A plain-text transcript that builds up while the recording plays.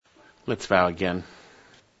Let's vow again.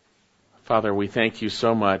 Father, we thank you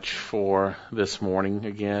so much for this morning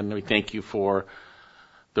again. We thank you for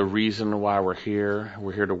the reason why we're here.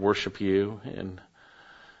 We're here to worship you, and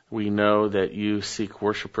we know that you seek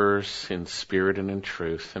worshipers in spirit and in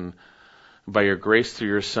truth. And by your grace through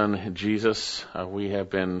your Son, Jesus, we have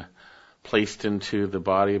been placed into the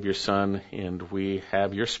body of your Son, and we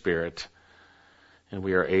have your Spirit, and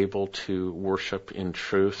we are able to worship in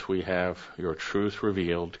truth. We have your truth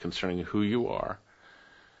revealed concerning who you are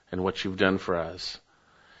and what you've done for us.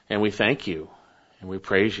 And we thank you, and we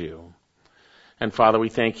praise you. And Father, we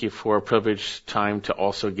thank you for a privileged time to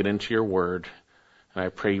also get into your word. And I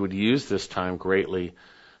pray you would use this time greatly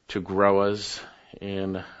to grow us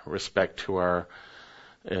in respect to our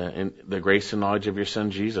in the grace and knowledge of your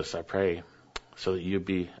Son, Jesus, I pray, so that you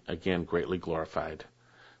be, again, greatly glorified.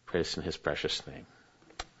 Praise in his precious name.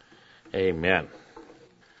 Amen.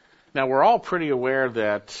 Now, we're all pretty aware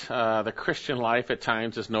that the Christian life at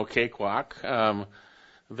times is no cakewalk,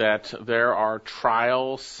 that there are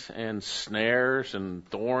trials and snares and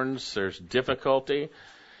thorns, there's difficulty.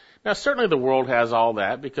 Now, certainly the world has all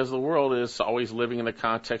that, because the world is always living in the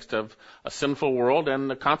context of a sinful world and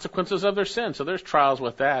the consequences of their sin. So there's trials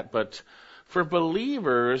with that. But for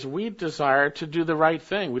believers, we desire to do the right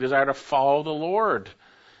thing. We desire to follow the Lord.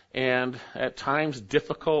 And at times,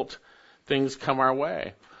 difficult things come our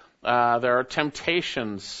way. There are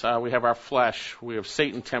temptations. We have our flesh. We have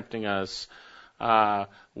Satan tempting us.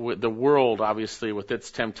 With the world, obviously, with its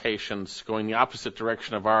temptations, going the opposite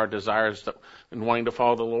direction of our desires and wanting to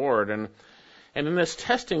follow the Lord. And in this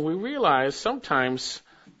testing, we realize sometimes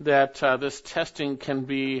that this testing can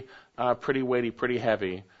be pretty weighty, pretty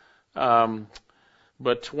heavy.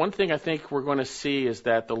 But one thing I think we're going to see is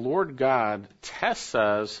that the Lord God tests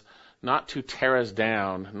us not to tear us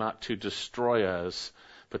down, not to destroy us,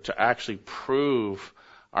 but to actually prove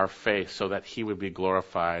our faith so that he would be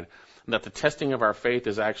glorified. And that the testing of our faith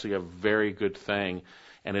is actually a very good thing,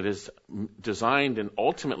 and it is designed and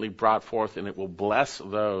ultimately brought forth, and it will bless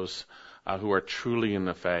those who are truly in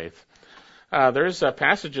the faith. There's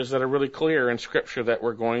passages that are really clear in Scripture that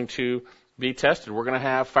we're going to be tested. We're going to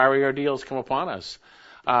have fiery ordeals come upon us.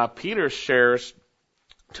 Peter shares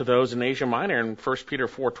to those in Asia Minor in 1 Peter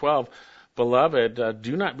 4:12, "Beloved,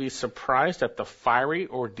 do not be surprised at the fiery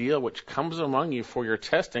ordeal which comes among you for your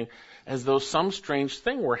testing, as though some strange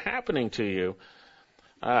thing were happening to you."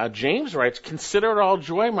 James writes, "Consider it all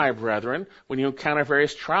joy, my brethren, when you encounter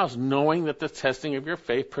various trials, knowing that the testing of your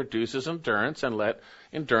faith produces endurance, and let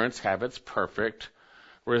endurance have its perfect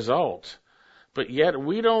result." But yet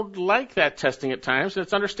we don't like that testing at times, and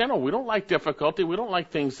it's understandable. We don't like difficulty. We don't like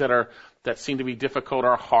things that seem to be difficult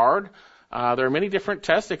or hard. There are many different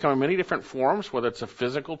tests. They come in many different forms, whether it's a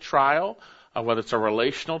physical trial, whether it's a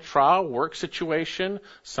relational trial, work situation,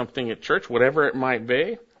 something at church, whatever it might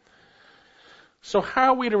be. So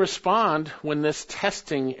how are we to respond when this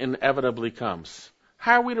testing inevitably comes?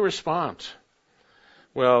 How are we to respond?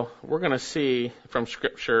 Well, we're going to see from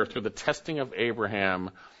Scripture, through the testing of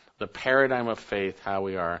Abraham, the paradigm of faith, how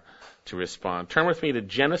we are to respond. Turn with me to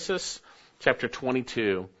Genesis chapter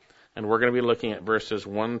 22, and we're going to be looking at verses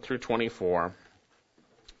 1 through 24.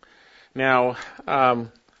 Now,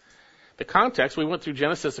 the context, we went through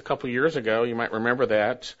Genesis a couple years ago. You might remember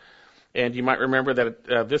that. And you might remember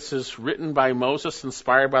that this is written by Moses,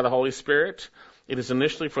 inspired by the Holy Spirit. It is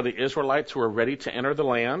initially for the Israelites who are ready to enter the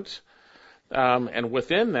land. And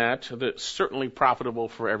within that, it's certainly profitable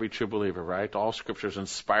for every true believer, right? All Scripture is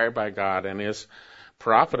inspired by God and is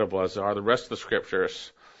profitable, as are the rest of the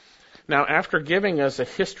Scriptures. Now, after giving us a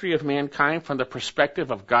history of mankind from the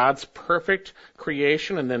perspective of God's perfect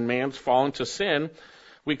creation and then man's fall into sin,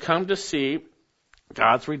 we come to see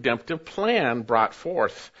God's redemptive plan brought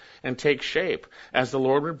forth and take shape as the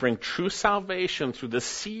Lord would bring true salvation through the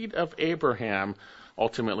seed of Abraham,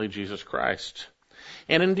 ultimately Jesus Christ.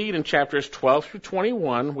 And indeed, in chapters 12 through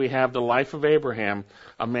 21, we have the life of Abraham,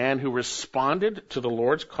 a man who responded to the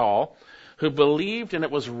Lord's call, who believed and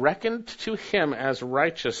it was reckoned to him as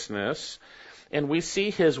righteousness. And we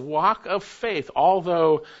see his walk of faith,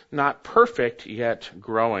 although not perfect, yet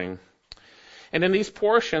growing. And in these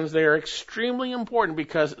portions, they are extremely important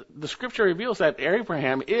because the Scripture reveals that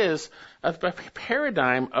Abraham is a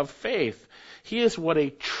paradigm of faith. He is what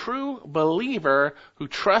a true believer who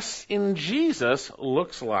trusts in Jesus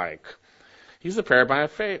looks like. He's the paradigm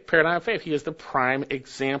of faith. He is the prime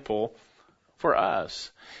example for us.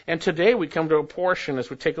 And today we come to a portion, as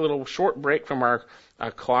we take a little short break from our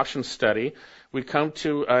Colossians study, we come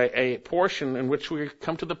to a portion in which we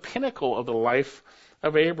come to the pinnacle of the life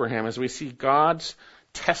of Abraham as we see God's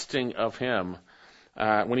testing of him.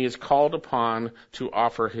 when he is called upon to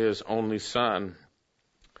offer his only son.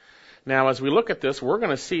 Now, as we look at this, we're going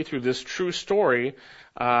to see through this true story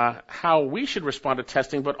how we should respond to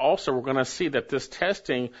testing, but also we're going to see that this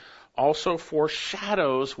testing also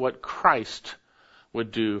foreshadows what Christ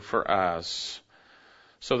would do for us.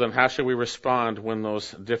 So then how should we respond when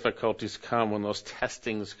those difficulties come, when those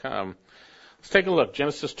testings come? Let's take a look.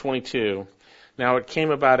 Genesis 22. Now it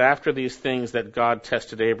came about after these things that God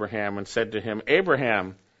tested Abraham and said to him,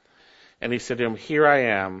 Abraham. And he said to him, Here I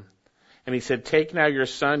am. And he said, Take now your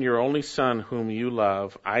son, your only son, whom you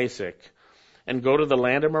love, Isaac, and go to the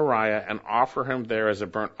land of Moriah and offer him there as a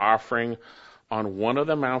burnt offering on one of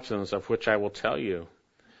the mountains of which I will tell you.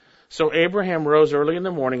 So Abraham rose early in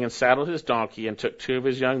the morning and saddled his donkey and took 2 of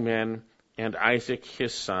his young men and Isaac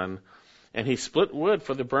his son, and he split wood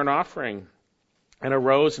for the burnt offering, and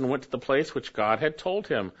arose and went to the place which God had told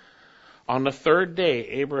him. On the 3rd day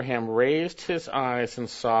Abraham raised his eyes and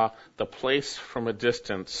saw the place from a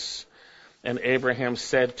distance. And Abraham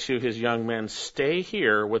said to his young men, Stay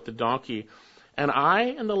here with the donkey, and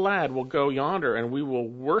I and the lad will go yonder, and we will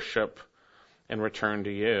worship and return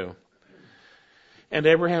to you. And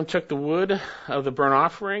Abraham took the wood of the burnt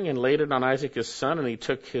offering and laid it on Isaac his son, and he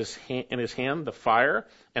took in his hand the fire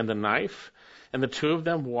and the knife, and the 2 of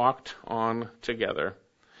them walked on together.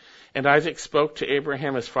 And Isaac spoke to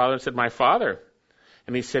Abraham his father and said, My father.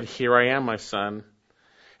 And he said, Here I am, my son.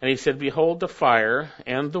 And he said, Behold the fire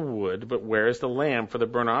and the wood, but where is the lamb for the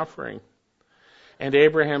burnt offering? And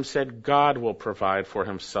Abraham said, God will provide for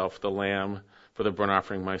himself the lamb for the burnt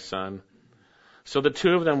offering, my son. So the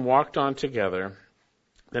 2 of them walked on together.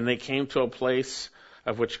 Then they came to a place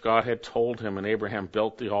of which God had told him, and Abraham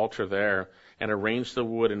built the altar there, and arranged the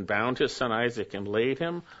wood, and bound his son Isaac, and laid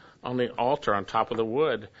him on the altar on top of the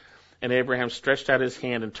wood. And Abraham stretched out his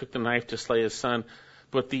hand and took the knife to slay his son.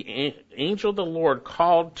 But the angel of the Lord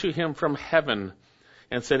called to him from heaven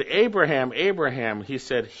and said, Abraham, Abraham. He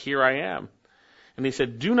said, Here I am. And he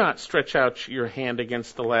said, Do not stretch out your hand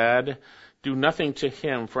against the lad. Do nothing to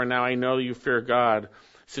him, for now I know you fear God,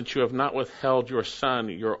 since you have not withheld your son,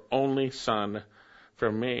 your only son,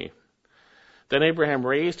 from me. Then Abraham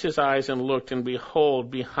raised his eyes and looked, and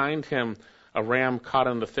behold, behind him a ram caught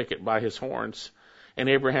in the thicket by his horns. And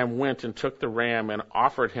Abraham went and took the ram and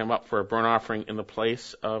offered him up for a burnt offering in the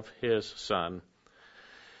place of his son.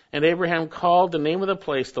 And Abraham called the name of the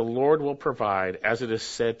place, The Lord will provide, as it is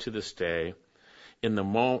said to this day, In the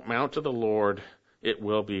mount of the Lord it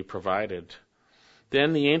will be provided.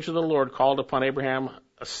 Then the angel of the Lord called upon Abraham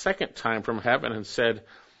a second time from heaven and said,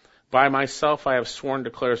 By myself I have sworn,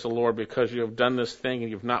 declares the Lord, because you have done this thing and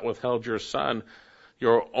you have not withheld your son,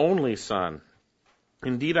 your only son.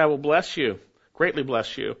 Indeed, I will bless you, greatly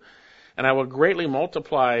bless you, and I will greatly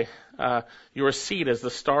multiply your seed as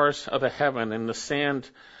the stars of the heaven and the sand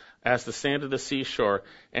as the sand of the seashore,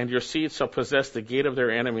 and your seed shall possess the gate of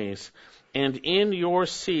their enemies. And in your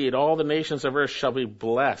seed all the nations of earth shall be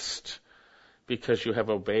blessed, because you have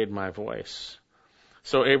obeyed my voice.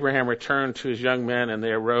 So Abraham returned to his young men, and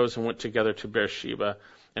they arose and went together to Beersheba,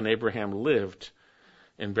 and Abraham lived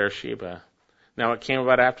in Beersheba. Now it came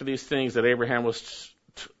about after these things that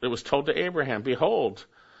it was told to Abraham, Behold,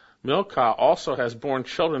 Milcah also has borne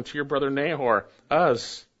children to your brother Nahor,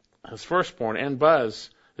 Uz, his firstborn, and Buz,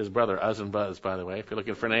 his brother, Uz and Buz, by the way, if you're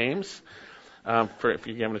looking for names, if you're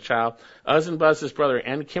giving a child. Uz and Buz, his brother,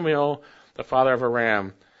 and Chemiel, the father of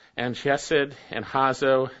Aram, and Chesed, and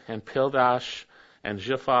Hazo, and Pildash, and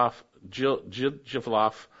Jiphloph,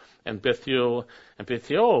 and Bethuel. And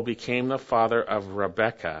Bethuel became the father of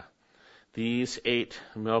Rebekah. These 8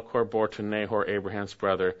 Milcah bore to Nahor, Abraham's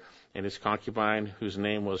brother, and his concubine, whose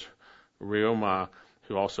name was Reumah,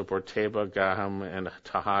 who also bore Teba, Gaham, and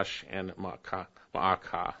Tahash, and Maacah.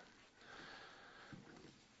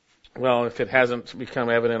 Well, if it hasn't become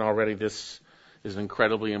evident already, this is an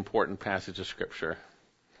incredibly important passage of Scripture.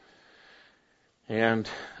 And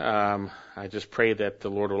I just pray that the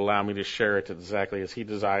Lord will allow me to share it exactly as He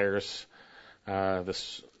desires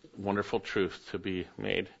this wonderful truth to be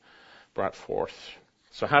brought forth.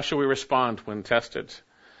 So how should we respond when tested?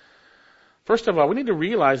 First of all, we need to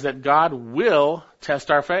realize that God will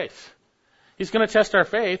test our faith. He's going to test our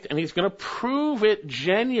faith, and He's going to prove it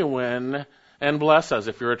genuine and bless us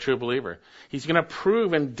if you're a true believer. He's going to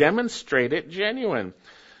prove and demonstrate it genuine.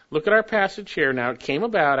 Look at our passage here. Now, it came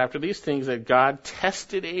about after these things that God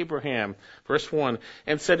tested Abraham, verse 1,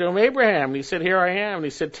 and said to him, Abraham, and he said, Here I am. And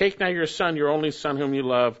he said, Take now your son, your only son whom you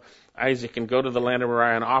love, Isaac, and go to the land of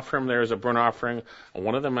Moriah and offer him there as a burnt offering on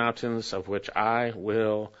one of the mountains of which I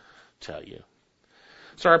will tell you.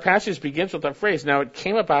 So our passage begins with that phrase, Now it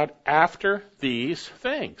came about after these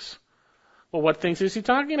things. Well, what things is he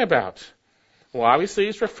talking about? Well, obviously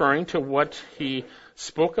he's referring to what he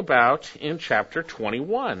spoke about in chapter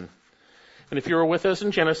 21. And if you were with us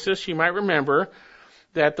in Genesis, you might remember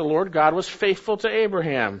that the Lord God was faithful to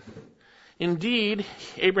Abraham. Indeed,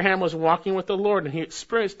 Abraham was walking with the Lord, and he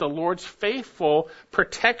experienced the Lord's faithful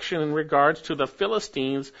protection in regards to the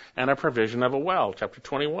Philistines and a provision of a well, chapter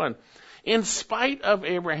 21, in spite of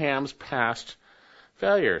Abraham's past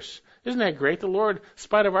failures. Isn't that great? The Lord, in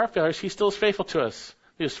spite of our failures, he still is faithful to us.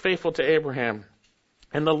 He is faithful to Abraham.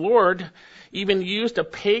 And the Lord even used a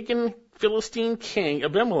pagan Philistine king,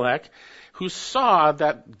 Abimelech, who saw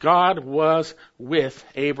that God was with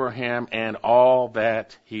Abraham and all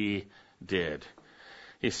that he did.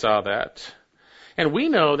 He saw that. And we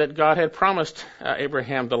know that God had promised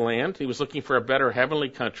Abraham the land. He was looking for a better heavenly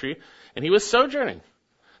country, and he was sojourning,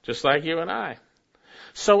 just like you and I.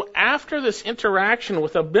 So after this interaction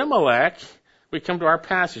with Abimelech, we come to our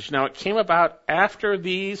passage. Now, it came about after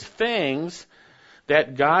these things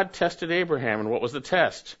that God tested Abraham. And what was the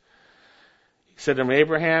test? He said to him,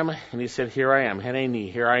 Abraham, and he said, here I am.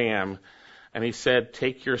 Heneni, here I am. And he said,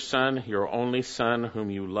 take your son, your only son, whom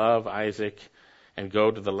you love, Isaac, and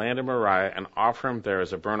go to the land of Moriah and offer him there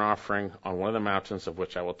as a burnt offering on one of the mountains of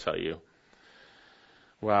which I will tell you.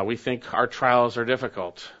 Well, we think our trials are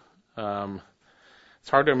difficult. It's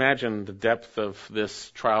hard to imagine the depth of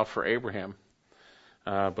this trial for Abraham.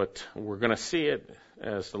 But we're going to see it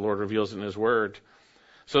as the Lord reveals it in his word.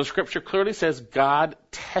 So the scripture clearly says God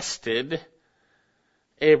tested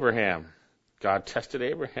Abraham. God tested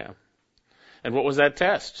Abraham. And what was that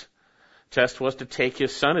test? Test was to take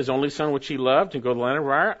his son, his only son, which he loved, and go to the land of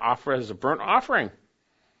Moriah, offer as a burnt offering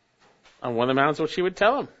on one of the mountains which he would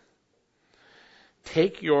tell him.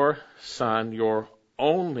 Take your son, your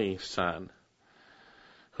only son,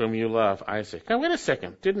 whom you love, Isaac. Now, wait a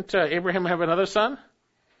second. Didn't Abraham have another son?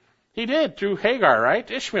 He did, through Hagar, right?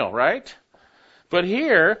 Ishmael, right? But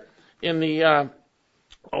here, in the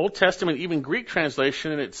Old Testament, even Greek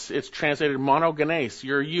translation, it's translated monogenes,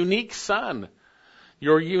 your unique son.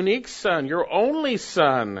 Your unique son, your only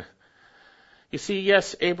son. You see,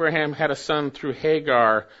 yes, Abraham had a son through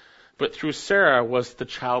Hagar, but through Sarah was the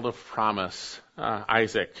child of promise,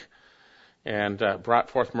 Isaac, and brought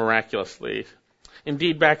forth miraculously.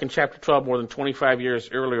 Indeed, back in chapter 12, more than 25 years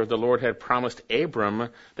earlier, the Lord had promised Abram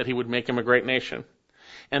that he would make him a great nation,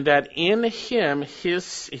 and that in him,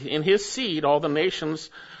 in his seed, all the nations,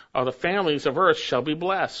 all the families of earth shall be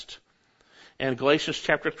blessed. And Galatians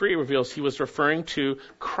chapter 3 reveals he was referring to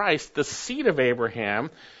Christ, the seed of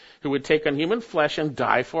Abraham, who would take on human flesh and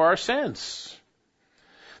die for our sins.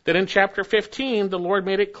 That in chapter 15, the Lord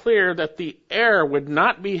made it clear that the heir would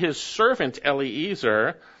not be his servant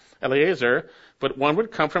Eliezer, but one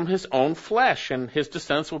would come from his own flesh, and his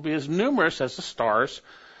descendants would be as numerous as the stars.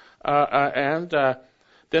 Then the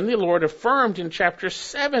Lord affirmed in chapter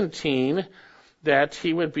 17 that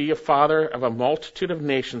he would be a father of a multitude of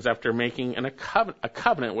nations after making a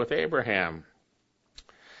covenant with Abraham.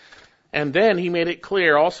 And then he made it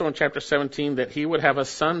clear also in chapter 17 that he would have a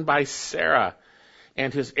son by Sarah,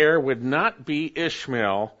 and his heir would not be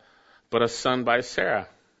Ishmael, but a son by Sarah.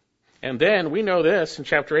 And then we know this, in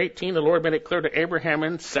chapter 18, the Lord made it clear to Abraham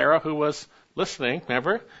and Sarah, who was listening,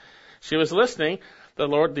 remember? She was listening,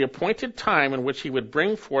 the appointed time in which he would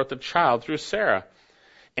bring forth a child through Sarah.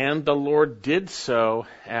 And the Lord did so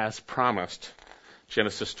as promised.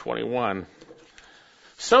 Genesis 21.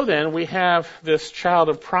 So then, we have this child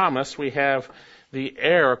of promise. We have the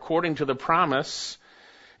heir according to the promise.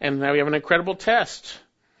 And now we have an incredible test.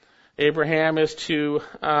 Abraham is to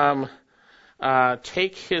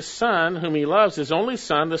take his son, whom he loves, his only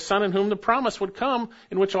son, the son in whom the promise would come,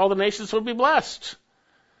 in which all the nations would be blessed.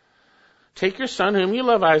 Take your son, whom you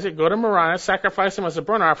love, Isaac, go to Moriah, sacrifice him as a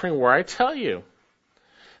burnt offering where I tell you.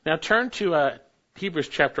 Now turn to Hebrews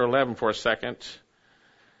chapter 11 for a second.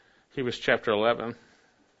 Hebrews chapter 11.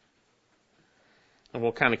 And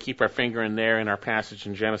we'll kind of keep our finger in there in our passage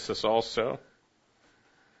in Genesis also.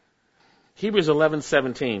 Hebrews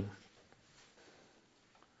 11:17.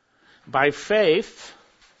 By faith,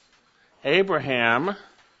 Abraham,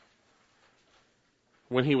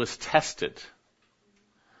 when he was tested,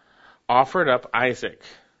 offered up Isaac,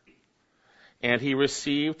 and he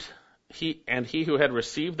who had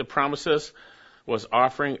received the promises was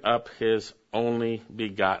offering up his only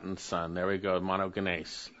begotten son. There we go,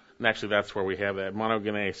 monogenes. And actually that's where we have that,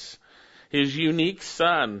 monogenes. His unique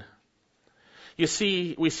son. You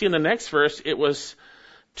see, we see in the next verse, it was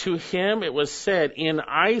to him it was said, in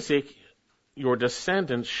Isaac your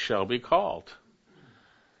descendants shall be called.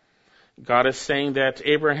 God is saying that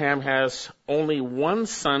Abraham has only one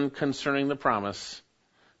son concerning the promise,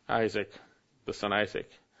 Isaac. the son Isaac.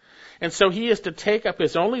 And so he is to take up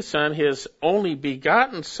his only son, his only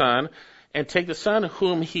begotten son, and take the son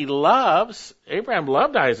whom he loves. Abraham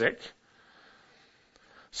loved Isaac.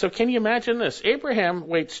 So can you imagine this? Abraham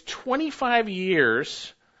waits 25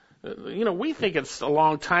 years. We think it's a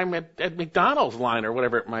long time at McDonald's line or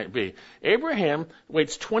whatever it might be. Abraham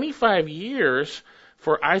waits 25 years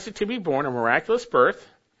for Isaac to be born, a miraculous birth,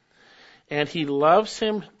 and he loves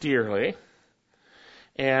him dearly.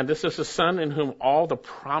 And this is the son in whom all the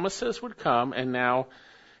promises would come, and now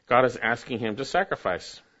God is asking him to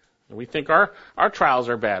sacrifice. And we think our trials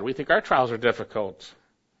are bad. We think our trials are difficult.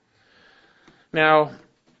 Now,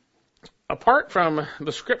 apart from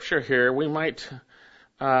the scripture here, we might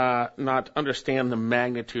not understand the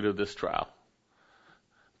magnitude of this trial.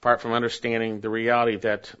 Apart from understanding the reality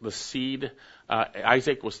that the seed,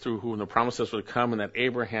 Isaac was through whom the promises would come, and that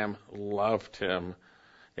Abraham loved him.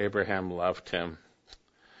 Abraham loved him.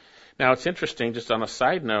 Now, it's interesting, just on a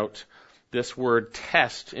side note, this word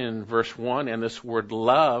test in verse 1 and this word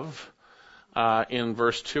love in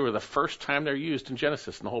verse 2 are the first time they're used in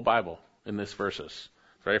Genesis, in the whole Bible, in these verses.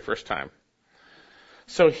 Very first time.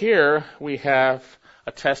 So here we have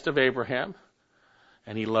a test of Abraham,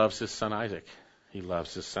 and he loves his son Isaac. He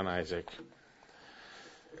loves his son Isaac.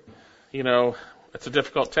 It's a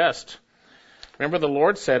difficult test. Remember, the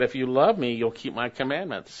Lord said, if you love me, you'll keep my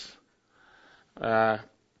commandments.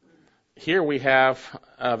 Here we have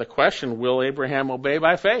the question, will Abraham obey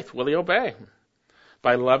by faith? Will he obey?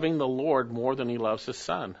 By loving the Lord more than he loves his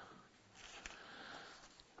son.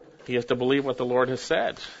 He has to believe what the Lord has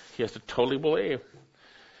said. He has to totally believe.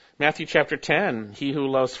 Matthew chapter 10, he who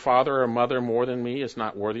loves father or mother more than me is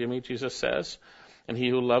not worthy of me, Jesus says. And he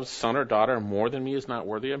who loves son or daughter more than me is not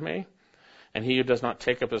worthy of me. And he who does not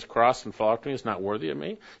take up his cross and follow after me is not worthy of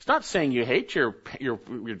me. It's not saying you hate your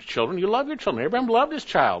children. You love your children. Abraham loved his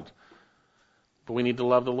child. But we need to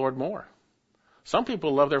love the Lord more. Some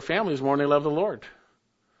people love their families more than they love the Lord.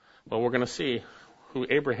 Well, we're going to see who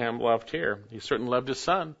Abraham loved here. He certainly loved his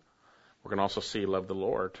son. We're going to also see he loved the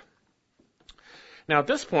Lord. Now, at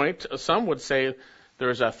this point, some would say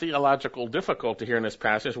there's a theological difficulty here in this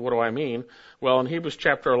passage. What do I mean? Well, in Hebrews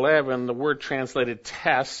chapter 11, the word translated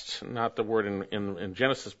test, not the word in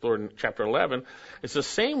Genesis, but in chapter 11, it's the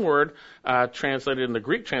same word translated in the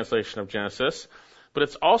Greek translation of Genesis, but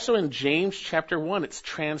it's also in James chapter 1. It's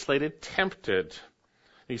translated tempted.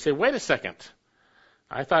 And you say, wait a second.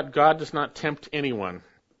 I thought God does not tempt anyone.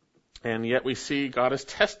 And yet we see God is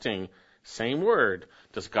testing. Same word.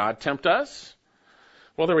 Does God tempt us?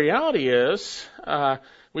 Well, the reality is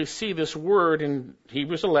we see this word in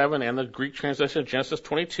Hebrews 11 and the Greek translation of Genesis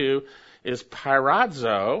 22 is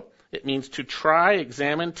pyrazo. It means to try,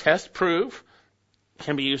 examine, test, prove. It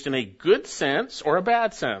can be used in a good sense or a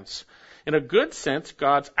bad sense. In a good sense,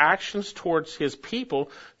 God's actions towards his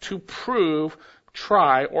people to prove,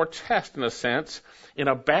 try, or test in a sense. In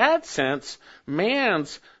a bad sense,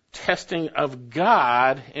 man's testing of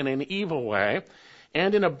God in an evil way.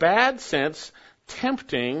 And in a bad sense,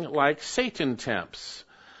 tempting like Satan tempts.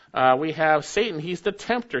 We have Satan. He's the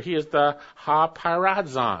tempter. He is the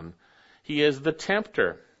ha-pyrazon. He is the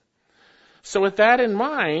tempter. So with that in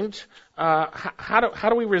mind, how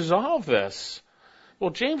do we resolve this? Well,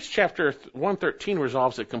 James chapter 1:13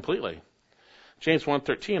 resolves it completely. James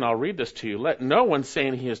 1:13, I'll read this to you. Let no one say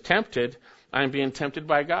he is tempted, I am being tempted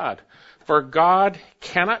by God. For God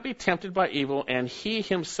cannot be tempted by evil, and he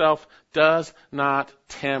himself does not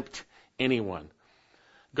tempt anyone.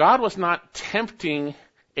 God was not tempting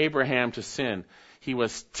Abraham to sin. He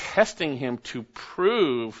was testing him to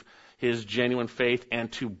prove his genuine faith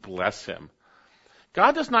and to bless him.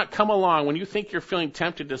 God does not come along when you think you're feeling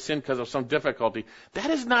tempted to sin because of some difficulty. That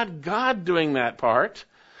is not God doing that part.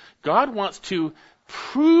 God wants to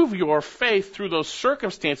prove your faith through those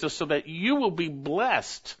circumstances so that you will be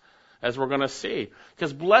blessed, as we're going to see.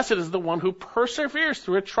 Because blessed is the one who perseveres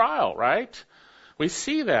through a trial, right? We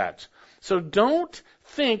see that. So don't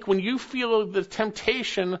think when you feel the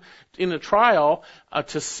temptation in a trial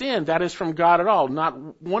to sin, that is from God at all.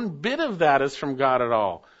 Not one bit of that is from God at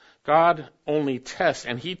all. God only tests,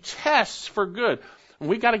 and he tests for good. And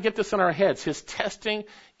we got to get this in our heads. His testing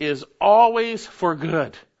is always for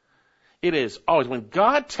good. It is always. When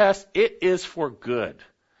God tests, it is for good.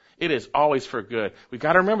 It is always for good. We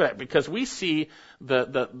got to remember that because we see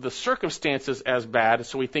the circumstances as bad,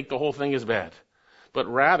 so we think the whole thing is bad. But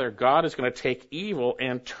rather, God is going to take evil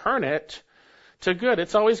and turn it to good.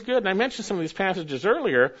 It's always good. And I mentioned some of these passages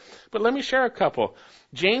earlier, but let me share a couple.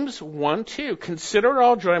 James 1:2, consider it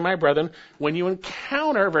all joy, my brethren, when you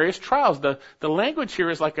encounter various trials. The language here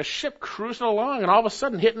is like a ship cruising along and all of a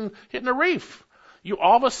sudden hitting a reef. You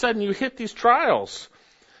all of a sudden you hit these trials.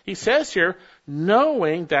 He says here,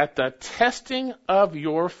 knowing that the testing of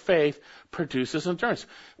your faith produces endurance.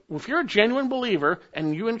 If you're a genuine believer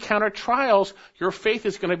and you encounter trials, your faith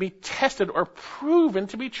is going to be tested or proven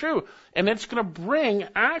to be true. And it's going to bring,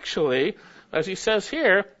 actually, as he says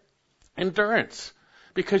here, endurance.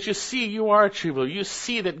 Because you see you are a true believer. You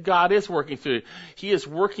see that God is working through it. He is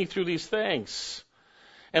working through these things.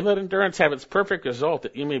 And let endurance have its perfect result,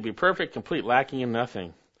 that you may be perfect, complete, lacking in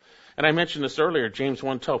nothing. And I mentioned this earlier, James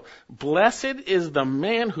 1:12. Blessed is the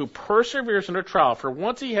man who perseveres under trial, for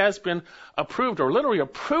once he has been approved, or literally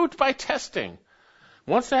approved by testing.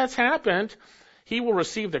 Once that's happened, he will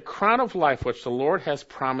receive the crown of life which the Lord has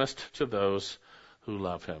promised to those who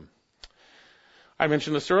love him. I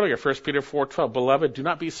mentioned this earlier, 1 Peter 4:12. Beloved, do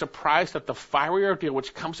not be surprised at the fiery ordeal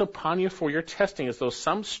which comes upon you for your testing, as though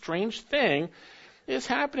some strange thing is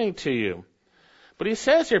happening to you. But he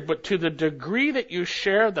says here, but to the degree that you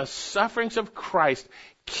share the sufferings of Christ,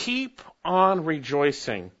 keep on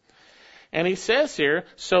rejoicing. And he says here,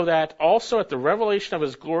 so that also at the revelation of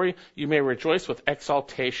his glory you may rejoice with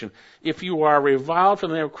exaltation. If you are reviled for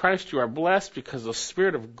the name of Christ, you are blessed because the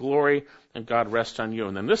Spirit of glory and God rests on you.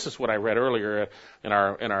 And then this is what I read earlier in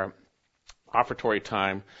our offertory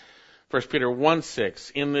time. 1 Peter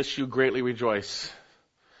 1:6, in this you greatly rejoice.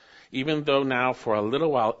 Even though now for a little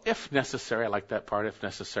while, if necessary, I like that part, if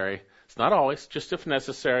necessary. It's not always, just if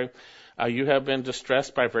necessary. You have been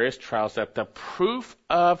distressed by various trials, that the proof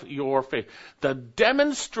of your faith, the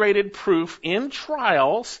demonstrated proof in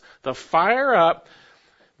trials, the fire up,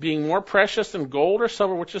 being more precious than gold or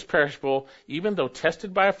silver, which is perishable, even though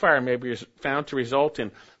tested by a fire, may be found to result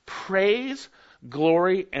in praise,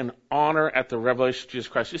 glory, and honor at the revelation of Jesus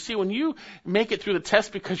Christ. You see, when you make it through the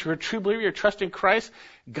test because you're a true believer, you're trusting Christ,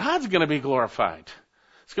 God's going to be glorified.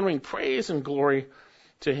 It's going to bring praise and glory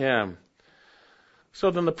to him. So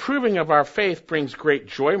then the proving of our faith brings great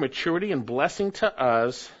joy, maturity, and blessing to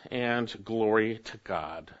us, and glory to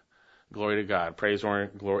God. Glory to God. Praise,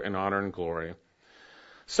 glory, and honor and glory.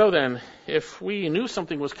 So then, if we knew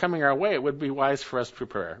something was coming our way, it would be wise for us to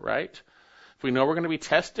prepare, right? If we know we're going to be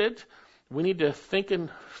tested, we need to think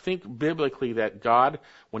biblically that God,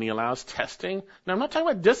 when he allows testing, now I'm not talking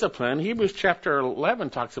about discipline. Hebrews chapter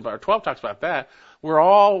 11 talks about, or 12 talks about that. We're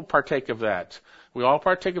all partake of that. We all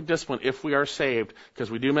partake of discipline if we are saved, because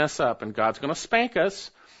we do mess up, and God's going to spank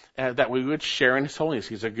us, that we would share in his holiness.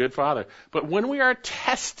 He's a good father. But when we are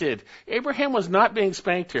tested, Abraham was not being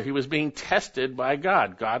spanked here. He was being tested by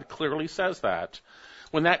God. God clearly says that.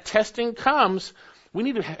 When that testing comes, we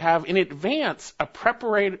need to have in advance a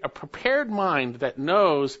prepared mind that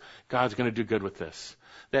knows God's going to do good with this,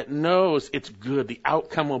 that knows it's good, the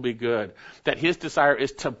outcome will be good, that his desire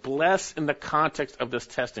is to bless in the context of this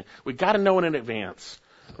testing. We've got to know it in advance,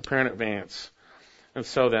 prepare in advance. And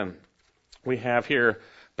so then, we have here,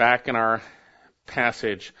 back in our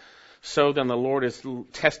passage, so then the Lord is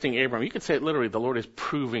testing Abraham. You could say it literally, the Lord is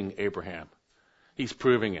proving Abraham. He's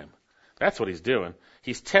proving him. That's what he's doing.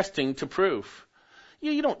 He's testing to prove.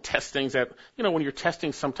 You don't test things that, when you're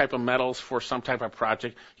testing some type of metals for some type of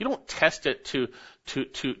project, you don't test it to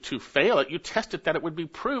fail it. You test it that it would be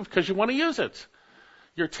proved because you want to use it.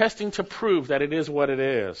 You're testing to prove that it is what it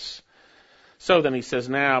is. So then he says,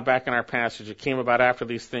 now, back in our passage, it came about after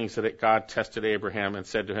these things that God tested Abraham and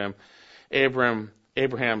said to him,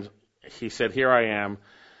 Abraham, he said, here I am.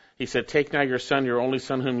 He said, take now your son, your only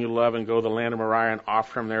son whom you love, and go to the land of Moriah and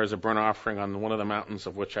offer him there as a burnt offering on one of the mountains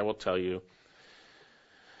of which I will tell you.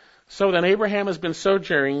 So then Abraham has been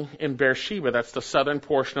sojourning in Beersheba, that's the southern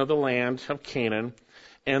portion of the land of Canaan,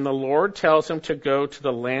 and the Lord tells him to go to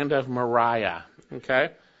the land of Moriah.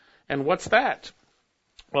 Okay? And what's that?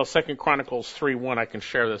 Well, 2 Chronicles 3:1, I can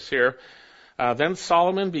share this here. Then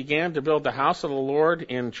Solomon began to build the house of the Lord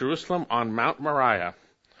in Jerusalem on Mount Moriah,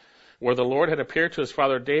 where the Lord had appeared to his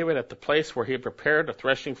father David at the place where he had prepared a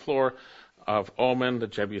threshing floor of Oman the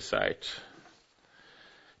Jebusite.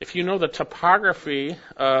 If you know the topography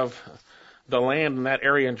of the land in that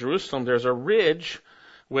area in Jerusalem, there's a ridge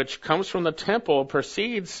which comes from the temple,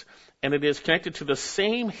 proceeds, and it is connected to the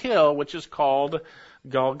same hill which is called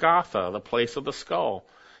Golgotha, the place of the skull,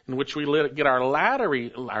 in which we get our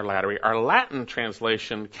Latin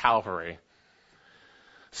translation, Calvary.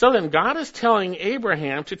 So then God is telling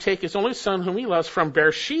Abraham to take his only son whom he loves from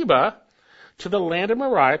Beersheba to the land of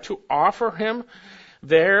Moriah to offer him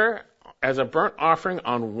there as a burnt offering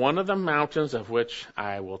on one of the mountains of which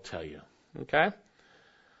I will tell you. Okay?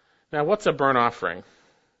 Now, what's a burnt offering?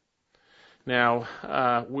 Now,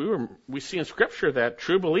 we see in Scripture that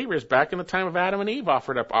true believers back in the time of Adam and Eve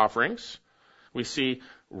offered up offerings. We see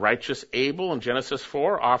righteous Abel in Genesis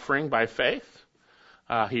 4 offering by faith.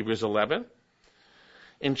 Hebrews 11.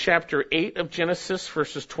 In chapter 8 of Genesis,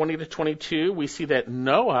 verses 20 to 22, we see that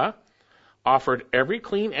Noah offered every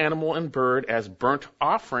clean animal and bird as burnt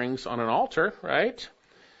offerings on an altar, right?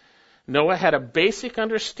 Noah had a basic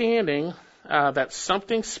understanding that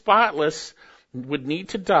something spotless would need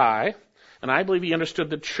to die, and I believe he understood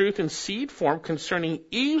the truth in seed form concerning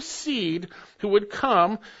Eve's seed who would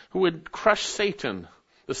come, who would crush Satan,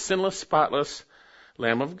 the sinless, spotless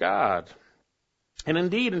Lamb of God. And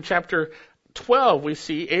indeed, in chapter 12, we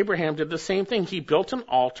see Abraham did the same thing. He built an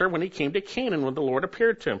altar when he came to Canaan when the Lord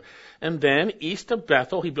appeared to him. And then, east of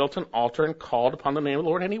Bethel, he built an altar and called upon the name of the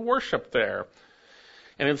Lord, and he worshiped there.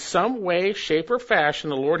 And in some way, shape, or fashion,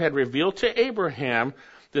 the Lord had revealed to Abraham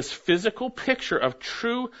this physical picture of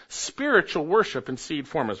true spiritual worship in seed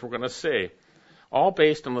form, as we're going to see, all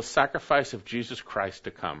based on the sacrifice of Jesus Christ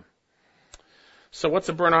to come. So what's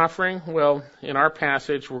a burnt offering? Well, in our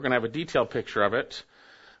passage, we're going to have a detailed picture of it,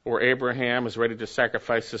 where Abraham is ready to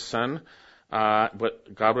sacrifice his son,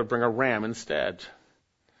 but God would bring a ram instead.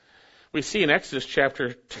 We see in Exodus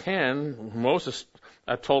chapter 10, Moses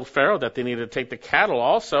told Pharaoh that they needed to take the cattle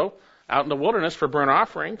also out in the wilderness for burnt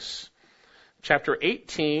offerings. Chapter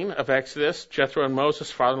 18 of Exodus, Jethro and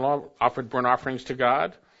Moses' father-in-law offered burnt offerings to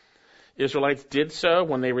God. Israelites did so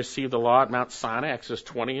when they received the law at Mount Sinai, Exodus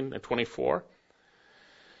 20 and 24.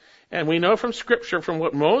 And we know from Scripture, from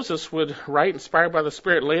what Moses would write, inspired by the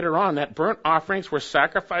Spirit later on, that burnt offerings were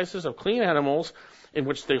sacrifices of clean animals in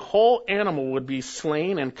which the whole animal would be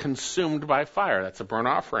slain and consumed by fire. That's a burnt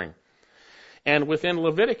offering. And within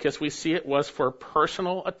Leviticus, we see it was for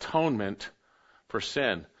personal atonement for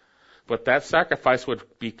sin. But that sacrifice would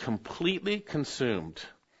be completely consumed.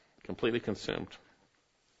 Completely consumed.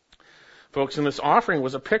 Folks, and this offering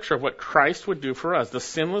was a picture of what Christ would do for us. The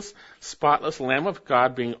sinless, spotless Lamb of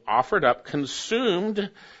God being offered up, consumed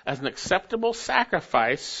as an acceptable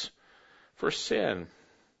sacrifice for sin.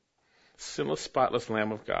 Sinless, spotless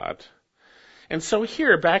Lamb of God. And so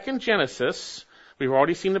here, back in Genesis, we've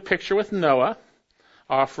already seen the picture with Noah,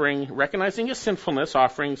 recognizing his sinfulness,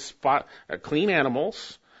 offering clean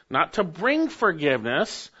animals, not to bring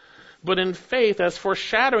forgiveness, but in faith as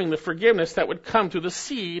foreshadowing the forgiveness that would come through the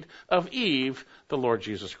seed of Eve, the Lord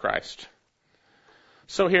Jesus Christ.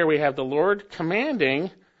 So here we have the Lord commanding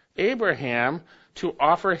Abraham to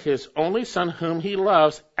offer his only son whom he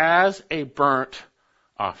loves as a burnt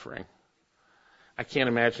offering. I can't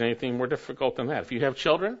imagine anything more difficult than that. If you have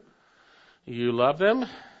children, you love them,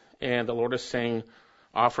 and the Lord is saying,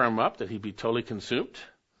 offer him up, that he be totally consumed.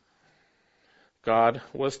 God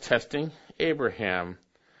was testing Abraham,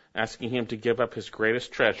 asking him to give up his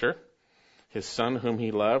greatest treasure, his son whom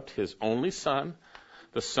he loved, his only son,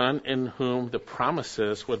 the son in whom the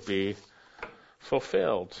promises would be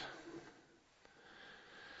fulfilled.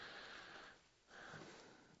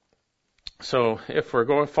 So if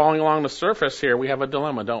we're following along the surface here, we have a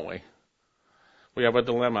dilemma, don't we? We have a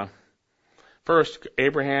dilemma. First,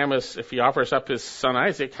 Abraham, if he offers up his son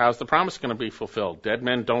Isaac, how's the promise going to be fulfilled? Dead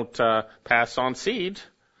men don't pass on seed.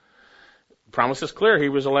 The promise is clear.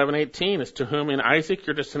 Hebrews 11:18 is to whom in Isaac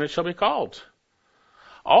your descendants shall be called.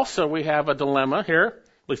 Also, we have a dilemma here,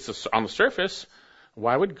 at least on the surface.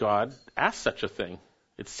 Why would God ask such a thing?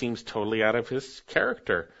 It seems totally out of his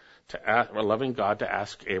character, a loving God, to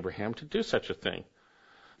ask Abraham to do such a thing.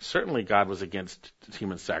 Certainly God was against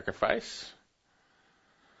human sacrifice.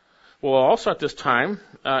 Well, also at this time,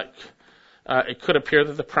 it could appear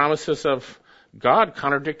that the promises of God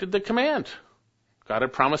contradicted the command. God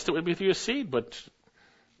had promised it would be through your seed, but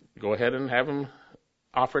go ahead and have him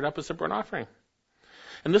offered up as a burnt offering.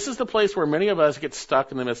 And this is the place where many of us get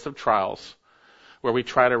stuck in the midst of trials, where we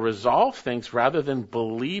try to resolve things rather than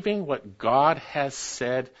believing what God has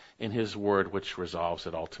said in his word, which resolves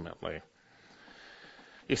it ultimately.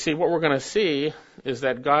 You see, what we're going to see is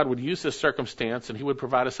that God would use this circumstance and he would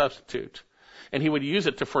provide a substitute. And he would use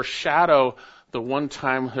it to foreshadow the one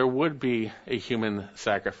time there would be a human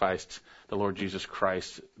sacrifice, the Lord Jesus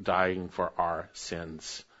Christ dying for our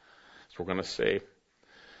sins. That's what we're going to see.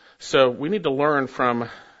 So we need to learn from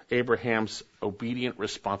Abraham's obedient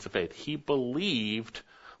response of faith. He believed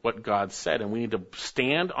what God said, and we need to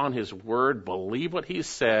stand on his word, believe what he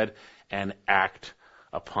said, and act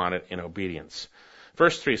upon it in obedience.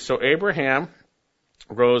 Verse 3, so Abraham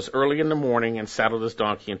rose early in the morning and saddled his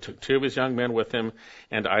donkey and took 2 of his young men with him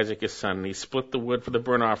and Isaac his son. And he split the wood for the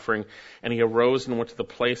burnt offering, and he arose and went to the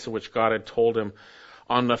place of which God had told him.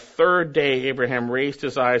 On the 3rd day, Abraham raised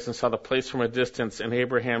his eyes and saw the place from a distance, and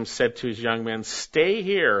Abraham said to his young men, stay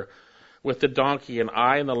here with the donkey, and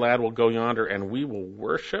I and the lad will go yonder, and we will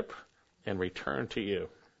worship and return to you.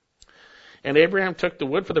 And Abraham took the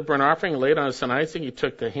wood for the burnt offering and laid it on his son Isaac. He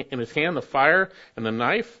took in his hand the fire and the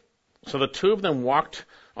knife. So the two of them walked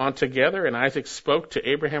on together, and Isaac spoke to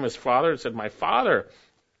Abraham his father and said, "My father."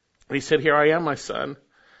 And he said, "Here I am, my son."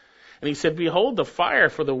 And he said, "Behold the fire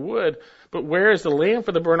for the wood, but where is the lamb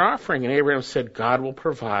for the burnt offering?" And Abraham said, "God will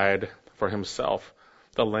provide for himself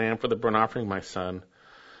the lamb for the burnt offering, my son."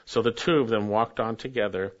 So the two of them walked on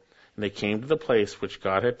together, and they came to the place which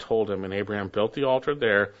God had told him. And Abraham built the altar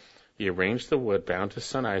there. He arranged the wood, bound his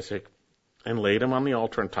son Isaac, and laid him on the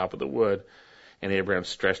altar on top of the wood. And Abraham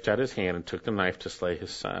stretched out his hand and took the knife to slay his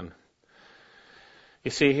son. You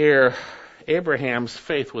see here, Abraham's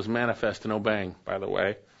faith was manifest in obeying, by the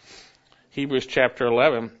way. Hebrews chapter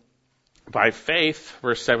 11, by faith,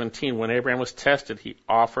 verse 17, when Abraham was tested, he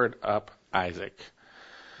offered up Isaac.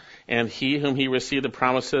 And he whom he received the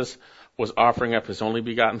promises was offering up his only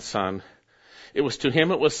begotten son. It was to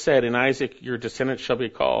him it was said, "In Isaac your descendant shall be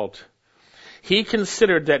called." He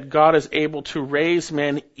considered that God is able to raise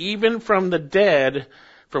men even from the dead,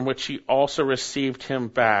 from which he also received him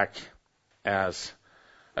back as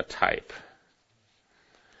a type.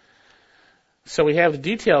 So we have the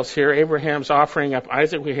details here. Abraham's offering up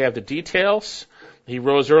Isaac. We have the details. He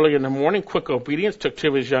rose early in the morning, quick obedience, took two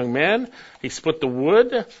of his young men. He split the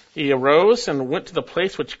wood. He arose and went to the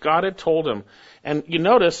place which God had told him. And you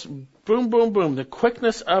notice, boom, boom, boom, the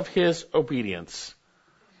quickness of his obedience.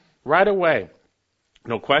 Right away.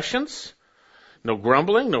 No questions, no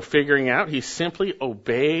grumbling, no figuring out. He simply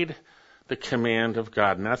obeyed the command of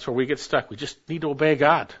God. And that's where we get stuck. We just need to obey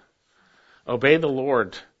God. Obey the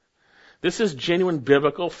Lord. This is genuine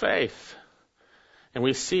biblical faith. And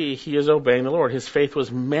we see he is obeying the Lord. His faith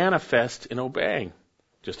was manifest in obeying,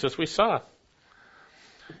 just as we saw.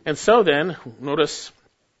 And so then, notice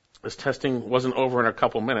this testing wasn't over in a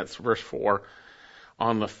couple minutes. Verse 4,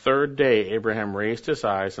 on the third day, Abraham raised his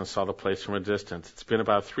eyes and saw the place from a distance. It's been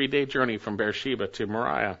about a 3-day journey from Beersheba to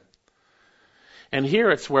Moriah. And here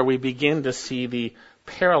it's where we begin to see the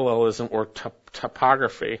parallelism or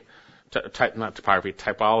typology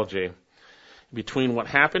between what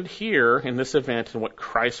happened here in this event and what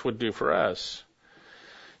Christ would do for us.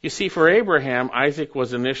 You see, for Abraham, Isaac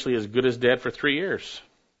was initially as good as dead for 3 years.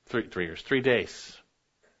 3 days.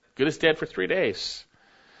 Good as dead for 3 days.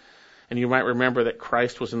 And you might remember that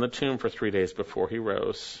Christ was in the tomb for 3 days before he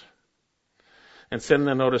rose. And then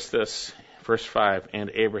notice this, verse 5,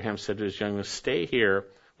 and Abraham said to his young men, "Stay here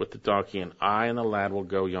with the donkey, and I and the lad will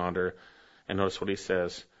go yonder." And notice what he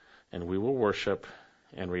says, "And we will worship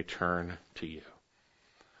and return to you."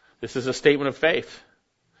 This is a statement of faith.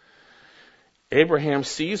 Abraham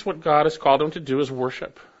sees what God has called him to do as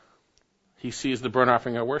worship. He sees the burnt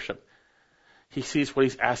offering of worship. He sees what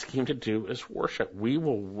he's asking him to do as worship. We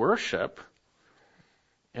will worship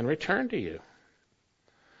and return to you.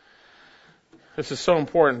 This is so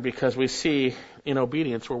important because we see in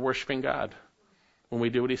obedience we're worshiping God when we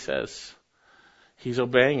do what he says. He's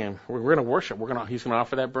obeying him. We're going to worship. He's going to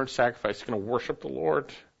offer that burnt sacrifice. He's going to worship the Lord.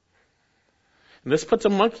 And this puts a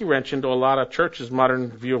monkey wrench into a lot of churches' modern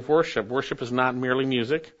view of worship. Worship is not merely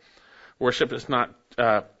music. Worship is not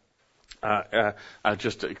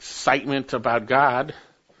just excitement about God.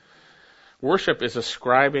 Worship is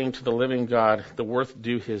ascribing to the living God the worth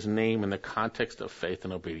due his name in the context of faith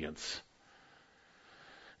and obedience.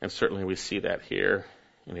 And certainly we see that here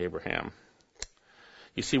in Abraham.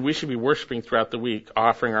 You see, we should be worshiping throughout the week,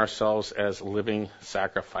 offering ourselves as living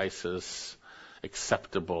sacrifices,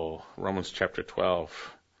 acceptable, Romans chapter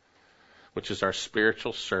 12, which is our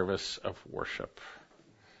spiritual service of worship.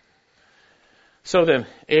 So then,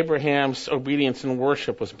 Abraham's obedience and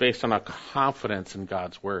worship was based on a confidence in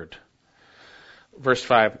God's word. Verse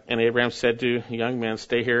 5, and Abraham said to young men,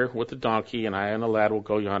 "Stay here with the donkey, and I and the lad will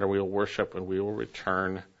go yonder. We will worship, and we will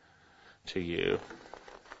return to you."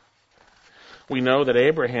 We know that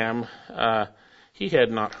Abraham, he had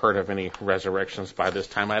not heard of any resurrections by this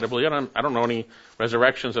time. I don't know any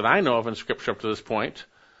resurrections that I know of in Scripture up to this point.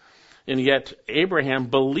 And yet, Abraham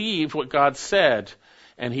believed what God said,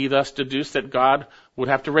 and he thus deduced that God would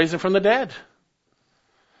have to raise him from the dead.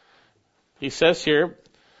 He says here,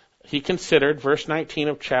 he considered, verse 19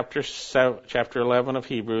 of chapter 11 of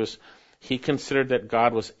Hebrews, he considered that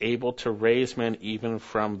God was able to raise men even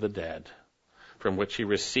from the dead, from which he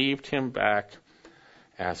received him back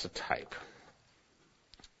as a type.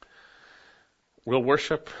 We'll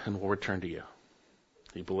worship and we'll return to you.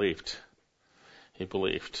 He believed. He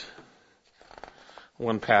believed.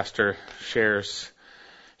 One pastor shares,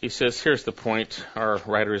 he says, here's the point our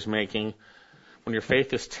writer is making. When your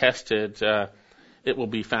faith is tested, it will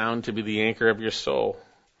be found to be the anchor of your soul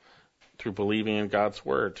through believing in God's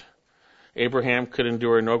word. Abraham could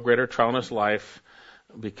endure no greater trial in his life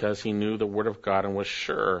because he knew the Word of God and was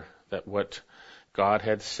sure that what God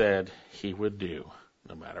had said he would do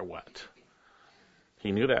no matter what.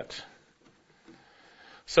 He knew that.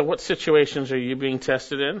 So what situations are you being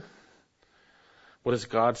tested in? What does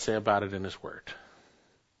God say about it in His Word?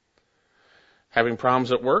 Having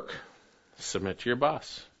problems at work? Submit to your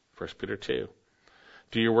boss. 1 Peter 2.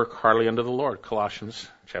 Do your work heartily unto the Lord. Colossians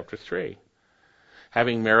chapter 3.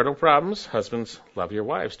 Having marital problems? Husbands, love your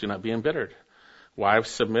wives. Do not be embittered. Wives,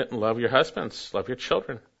 submit and love your husbands. Love your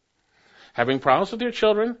children. Having problems with your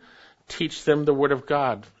children? Teach them the Word of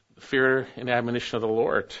God. Fear and admonition of the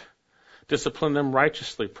Lord. Discipline them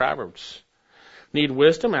righteously. Proverbs. Need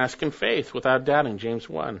wisdom? Ask in faith without doubting. James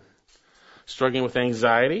 1. Struggling with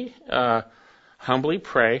anxiety? Humbly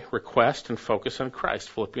pray, request, and focus on Christ.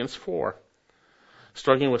 Philippians 4.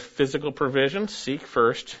 Struggling with physical provision? Seek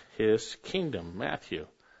first His kingdom. Matthew.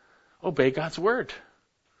 Obey God's Word.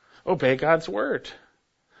 Obey God's Word.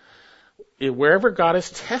 Wherever God is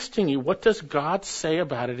testing you, what does God say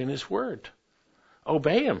about it in His Word?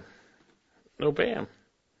 Obey Him. Obey Him.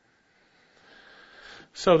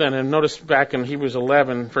 So then, and notice back in Hebrews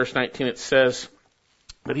 11, verse 19, it says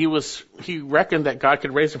that he reckoned that God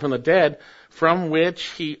could raise him from the dead, from which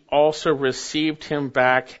he also received him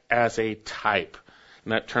back as a type.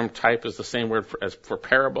 And that term type is the same word as for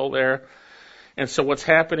parable there. And so what's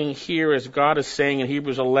happening here is God is saying in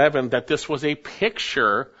Hebrews 11 that this was a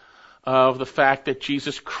picture of the fact that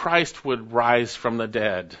Jesus Christ would rise from the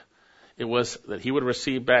dead. It was that he would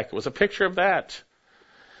receive back. It was a picture of that.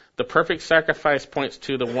 The perfect sacrifice points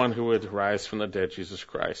to the one who would rise from the dead, Jesus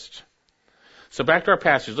Christ. So back to our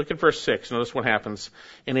passage. Look at verse 6. Notice what happens.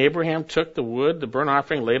 And Abraham took the wood, the burnt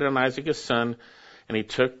offering, laid it on Isaac his son, and he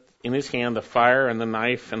took in his hand the fire and the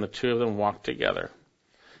knife, and the two of them walked together.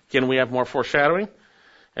 Again, we have more foreshadowing.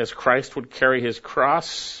 As Christ would carry his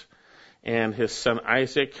cross, and his son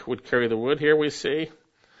Isaac would carry the wood, here we see.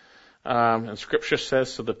 And Scripture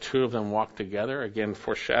says, so the two of them walked together. Again,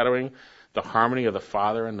 foreshadowing the harmony of the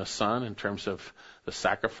Father and the Son in terms of the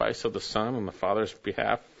sacrifice of the Son on the Father's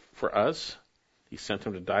behalf for us. He sent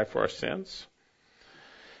him to die for our sins.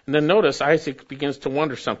 And then notice Isaac begins to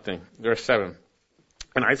wonder something. Verse 7.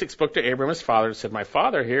 And Isaac spoke to Abraham, his father, and said, my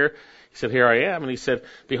father here. He said, here I am. And he said,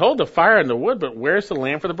 behold the fire and the wood, but where's the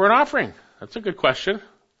lamb for the burnt offering? That's a good question.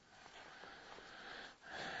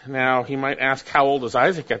 Now, he might ask, how old is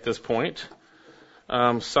Isaac at this point?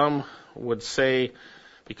 Some would say,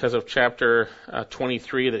 because of chapter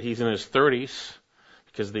 23, that he's in his 30s,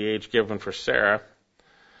 because of the age given for Sarah.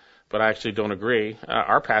 But I actually don't agree.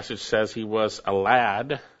 Our passage says he was a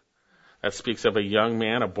lad. That speaks of a young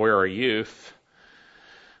man, a boy or a youth.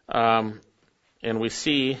 And we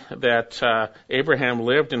see that Abraham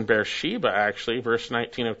lived in Beersheba, actually. Verse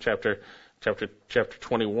 19 of chapter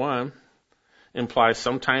 21 implies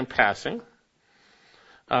some time passing.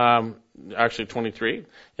 Actually 23.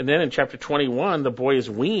 And then in chapter 21, the boy is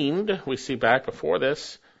weaned. We see back before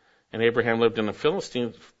this. And Abraham lived in the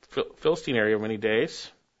Philistine area many days.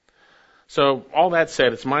 So all that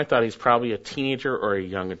said, it's my thought he's probably a teenager or a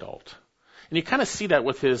young adult. And you kind of see that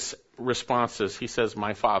with his responses. He says,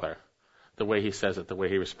 my father, the way he says it, the way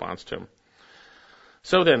he responds to him.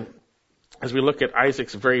 So then, as we look at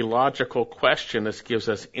Isaac's very logical question, this gives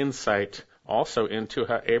us insight also into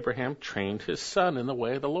how Abraham trained his son in the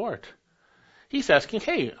way of the Lord. He's asking,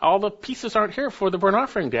 hey, all the pieces aren't here for the burnt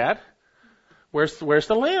offering, Dad. Where's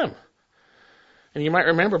the lamb? And you might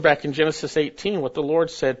remember back in Genesis 18 what the Lord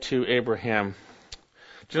said to Abraham.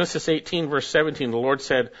 Genesis 18, verse 17, the Lord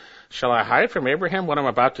said, shall I hide from Abraham what I'm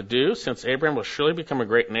about to do, since Abraham will surely become a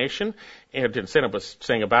great nation? And it didn't say it, but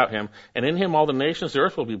saying about him. And in him all the nations of the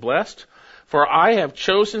earth will be blessed. For I have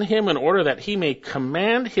chosen him in order that he may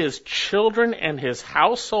command his children and his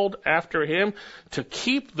household after him to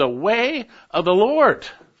keep the way of the Lord.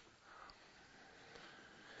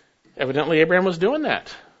 Evidently, Abraham was doing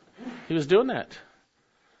that. He was doing that.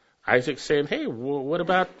 Isaac's saying, hey,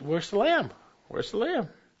 where's the lamb? Where's the lamb?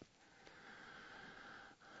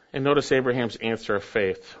 And notice Abraham's answer of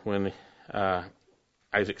faith when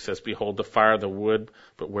Isaac says, behold the fire, the wood,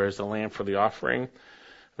 but where's the lamb for the offering?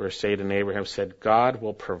 Verse 8, and Abraham said, God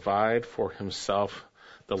will provide for himself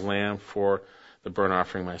the lamb for the burnt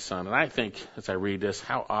offering, my son. And I think, as I read this,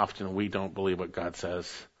 how often we don't believe what God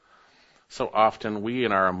says. So often we,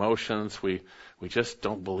 in our emotions, we just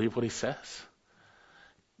don't believe what he says.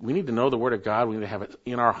 We need to know the Word of God. We need to have it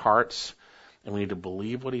in our hearts, and we need to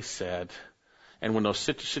believe what he said. And when those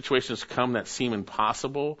situations come that seem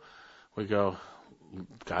impossible, we go,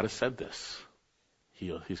 God has said this.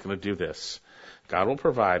 He's going to do this. God will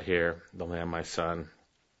provide here the lamb, my son.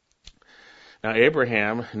 Now,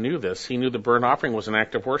 Abraham knew this. He knew the burnt offering was an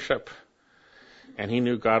act of worship, and he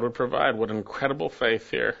knew God would provide. What incredible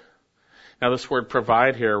faith here. Now, this word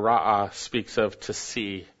provide here, ra'ah, speaks of to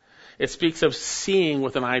see. It speaks of seeing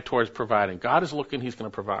with an eye towards providing. God is looking, he's going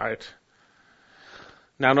to provide.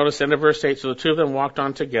 Now, notice end of verse 8. So the two of them walked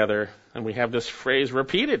on together, and we have this phrase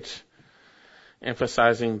repeated,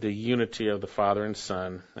 emphasizing the unity of the Father and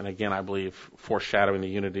Son. And again, I believe, foreshadowing the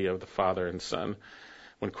unity of the Father and Son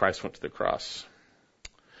when Christ went to the cross.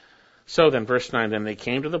 So then, verse 9, then they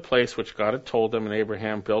came to the place which God had told them, and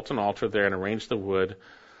Abraham built an altar there and arranged the wood.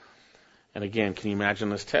 And again, can you imagine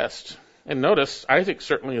this test? And notice, Isaac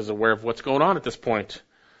certainly is aware of what's going on at this point.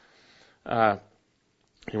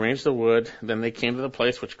 He arranged the wood. Then they came to the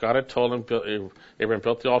place which God had told him. Abraham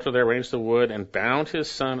built the altar there, arranged the wood, and bound his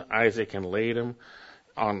son Isaac and laid him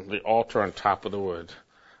on the altar on top of the wood.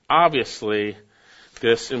 Obviously,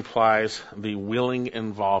 this implies the willing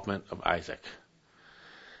involvement of Isaac.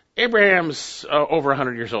 Abraham's over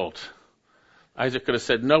 100 years old. Isaac could have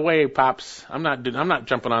said, "No way, Pops. I'm not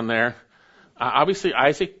jumping on there." Obviously,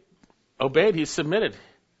 Isaac obeyed. He submitted.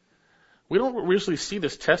 We don't usually see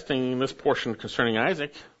this testing in this portion concerning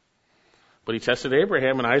Isaac, but he tested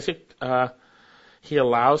Abraham, and Isaac, he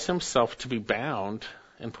allows himself to be bound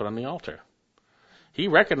and put on the altar. He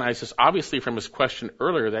recognizes, obviously from his question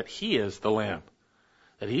earlier, that he is the lamb,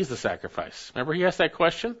 that he's the sacrifice. Remember he asked that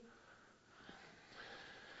question?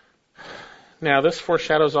 Now, this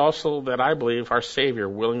foreshadows also that I believe our Savior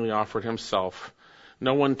willingly offered himself.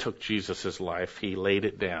 No one took Jesus' life. He laid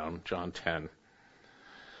it down, John 10.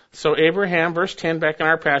 So Abraham, verse 10, back in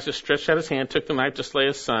our passage, stretched out his hand, took the knife to slay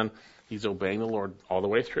his son. He's obeying the Lord all the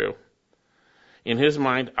way through. In his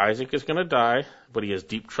mind, Isaac is going to die, but he has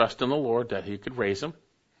deep trust in the Lord that he could raise him.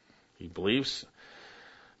 He believes.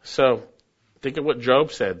 So think of what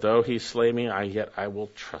Job said, though he slay me, yet I will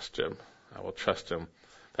trust him. I will trust him.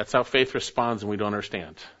 That's how faith responds, and we don't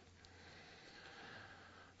understand.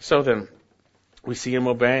 So then, we see him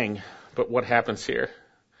obeying, but what happens here?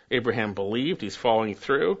 Abraham believed, he's following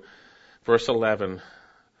through. Verse 11,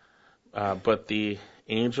 but the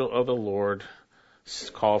angel of the Lord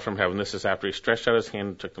called from heaven. This is after he stretched out his hand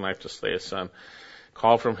and took the knife to slay his son.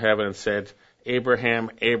 Called from heaven and said, Abraham,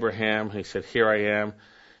 Abraham. He said, here I am.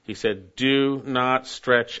 He said, do not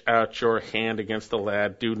stretch out your hand against the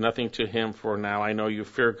lad. Do nothing to him, for now I know you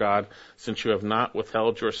fear God, since you have not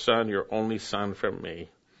withheld your son, your only son, from me.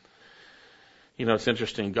 You know, it's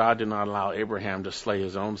interesting. God did not allow Abraham to slay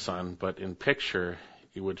his own son, but in picture,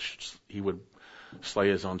 he would slay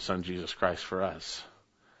his own son, Jesus Christ, for us.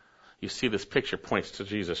 You see, this picture points to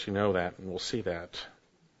Jesus. You know that, and we'll see that.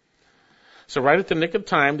 So right at the nick of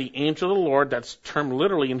time, the angel of the Lord, that's termed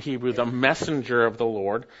literally in Hebrew, the messenger of the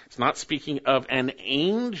Lord. It's not speaking of an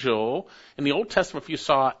angel. In the Old Testament, if you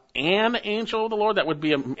saw an angel of the Lord, that would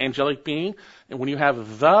be an angelic being. And when you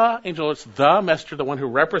have the angel, it's the messenger, the one who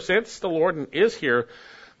represents the Lord and is here,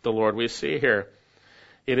 the Lord we see here.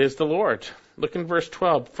 It is the Lord. Look in verse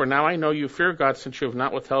 12. For now I know you fear God, since you have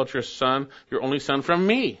not withheld your son, your only son, from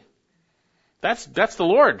me. That's the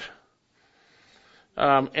Lord.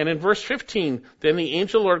 And in verse 15, then the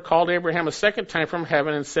angel Lord called Abraham a second time from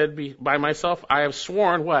heaven and said, by myself I have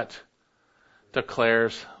sworn, what?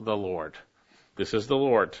 Declares the Lord. This is the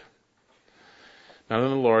Lord. Now then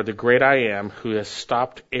the Lord, the great I am, who has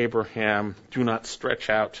stopped Abraham, do not stretch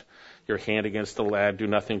out your hand against the lad, do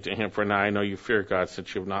nothing to him, for now I know you fear God,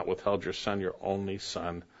 since you have not withheld your son, your only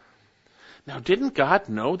son. Now, didn't God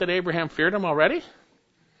know that Abraham feared him already?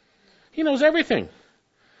 He knows everything.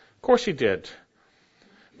 Of course he did.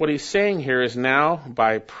 What he's saying here is now,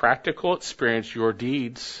 by practical experience, your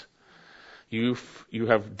deeds, you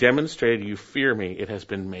have demonstrated you fear me. It has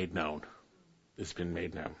been made known. It's been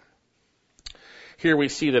made known. Here we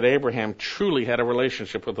see that Abraham truly had a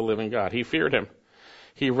relationship with the living God. He feared him.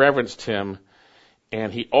 He reverenced him.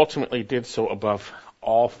 And he ultimately did so above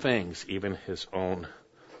all things, even his own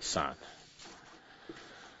son.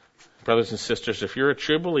 Brothers and sisters, if you're a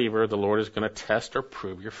true believer, the Lord is going to test or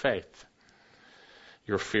prove your faith,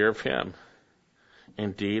 your fear of him.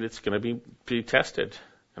 Indeed, it's going to be tested.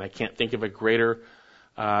 And I can't think of a greater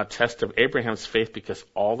test of Abraham's faith, because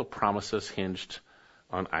all the promises hinged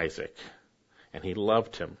on Isaac. And he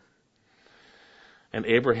loved him. And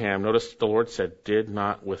Abraham, notice the Lord said, did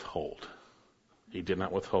not withhold. He did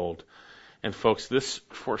not withhold. And folks, this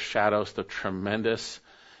foreshadows the tremendous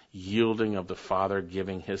yielding of the Father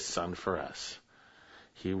giving his Son for us.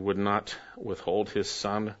 He would not withhold his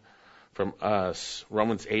Son from us.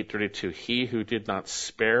 Romans 8:32, he who did not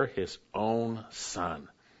spare his own Son,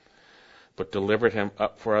 but delivered him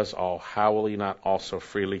up for us all, how will he not also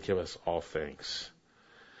freely give us all things?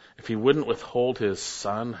 If he wouldn't withhold his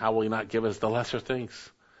son, how will he not give us the lesser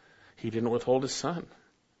things? He didn't withhold his son.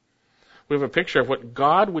 We have a picture of what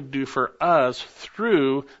God would do for us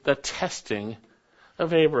through the testing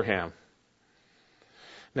of Abraham.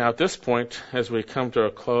 Now, at this point, as we come to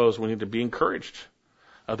a close, we need to be encouraged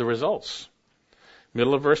of the results.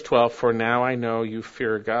 Middle of verse 12, for now I know you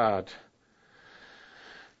fear God.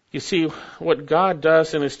 You see, what God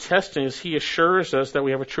does in his testing is he assures us that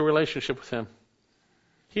we have a true relationship with him.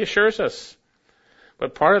 He assures us.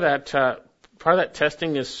 But part of that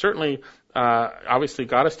testing is certainly, obviously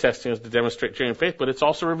God is testing us to demonstrate genuine faith, but it's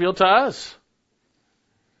also revealed to us.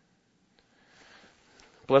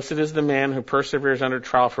 Blessed is the man who perseveres under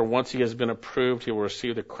trial, for once he has been approved, he will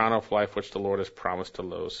receive the crown of life which the Lord has promised to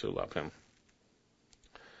those who love him.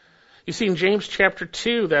 You see in James chapter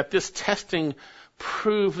 2 that this testing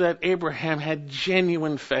proved that Abraham had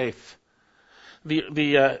genuine faith.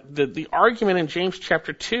 The argument in James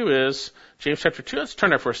chapter 2 is, let's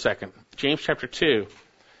turn there for a second. James chapter 2.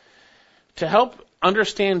 To help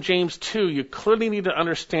understand James 2, you clearly need to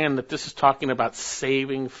understand that this is talking about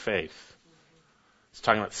saving faith. It's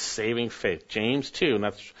talking about saving faith. James 2, and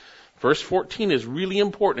that's verse 14 is really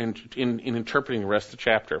important in interpreting the rest of the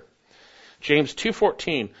chapter. James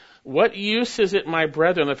 2:14. What use is it, my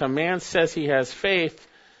brethren, if a man says he has faith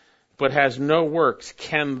but has no works?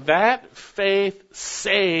 Can that faith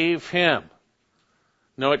save him?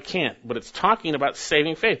 No, it can't. But it's talking about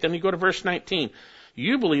saving faith. Then you go to verse 19.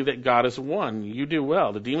 You believe that God is one. You do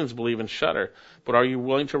well. The demons believe and shudder. But are you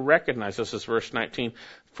willing to recognize, this is verse 19,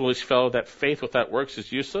 foolish fellow, that faith without works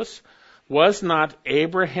is useless? Was not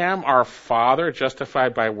Abraham our father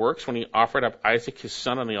justified by works when he offered up Isaac his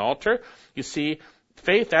son on the altar? You see,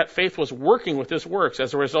 that faith was working with his works.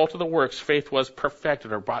 As a result of the works, faith was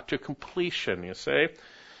perfected or brought to completion, you see.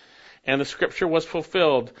 And the scripture was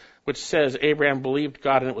fulfilled, which says Abraham believed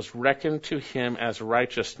God and it was reckoned to him as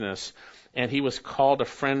righteousness. And he was called a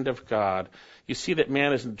friend of God. You see that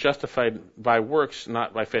man is justified by works,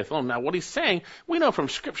 not by faith alone. Now, what he's saying, we know from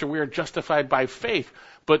Scripture we are justified by faith,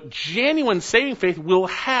 but genuine saving faith will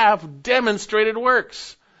have demonstrated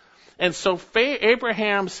works. And so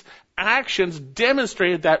Abraham's actions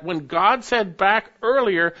demonstrated that when God said back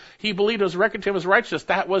earlier he believed it was reckoned to him as righteousness,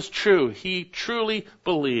 that was true. He truly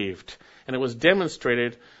believed, and it was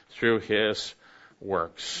demonstrated through his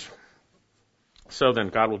works. So then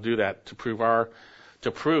God will do that to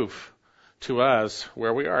prove to us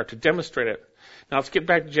where we are, to demonstrate it. Now let's get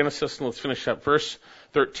back to Genesis and let's finish up. Verse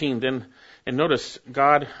 13, then, and notice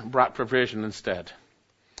God brought provision instead.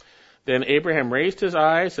 Then Abraham raised his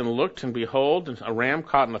eyes and looked, and behold, a ram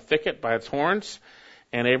caught in a thicket by its horns.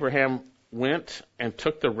 And Abraham went and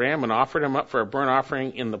took the ram and offered him up for a burnt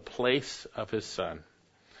offering in the place of his son.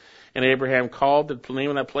 And Abraham called the name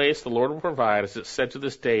of that place, the Lord will provide, as it said to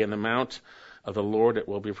this day, in the mount of the Lord it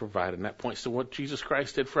will be provided. And that points to what Jesus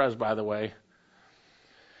Christ did for us, by the way.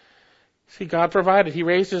 See, God provided. He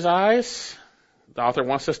raised his eyes. The author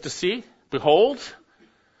wants us to see. Behold,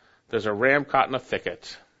 there's a ram caught in a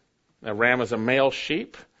thicket. A ram is a male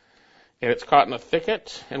sheep, and it's caught in a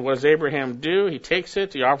thicket. And what does Abraham do? He takes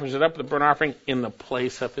it, he offers it up as a burnt offering in the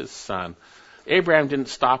place of his son. Abraham didn't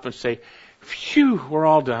stop and say, phew, we're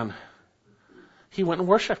all done. He went and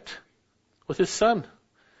worshipped with his son.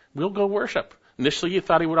 We'll go worship. Initially, he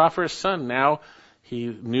thought he would offer his son. Now, he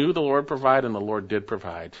knew the Lord provided, and the Lord did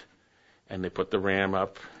provide. And they put the ram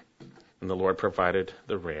up, and the Lord provided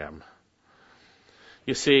the ram.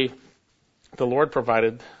 You see, the Lord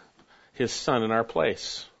provided his son in our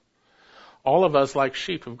place. All of us, like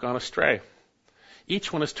sheep, have gone astray.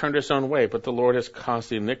 Each one has turned his own way, but the Lord has caused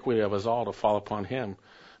the iniquity of us all to fall upon him.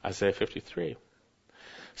 Isaiah 53.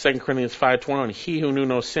 2 Corinthians 5:21, he who knew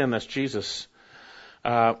no sin, that's Jesus,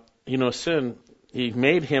 sin, he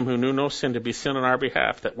made him who knew no sin to be sin on our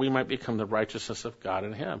behalf, that we might become the righteousness of God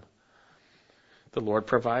in him. The Lord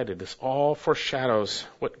provided. This all foreshadows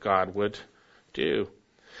what God would do.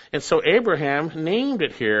 And so Abraham named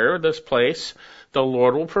it here, this place, the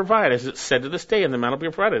Lord will provide, as it said to this day, and the man will be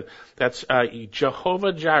provided. That's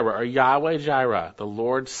Jehovah Jireh, or Yahweh Jireh. The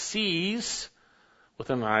Lord sees with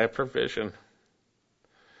an eye of provision.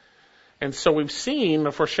 And so we've seen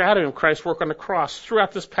the foreshadowing of Christ's work on the cross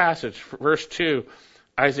throughout this passage. Verse 2,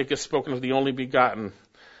 Isaac is spoken of the only begotten,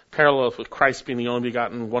 parallels with Christ being the only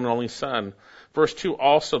begotten, one and only Son. Verse 2,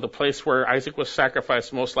 also the place where Isaac was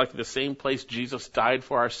sacrificed, most likely the same place Jesus died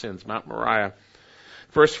for our sins, Mount Moriah.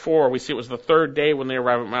 Verse 4, we see it was the third day when they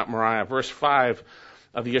arrived at Mount Moriah. Verse 5,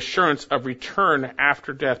 the assurance of return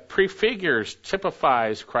after death prefigures,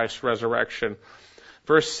 typifies Christ's resurrection.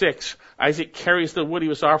 Verse 6, Isaac carries the wood he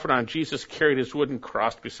was offered on. Jesus carried his wooden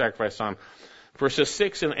cross to be sacrificed on. Verses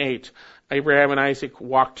 6 and 8, Abraham and Isaac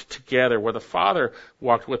walked together where the Father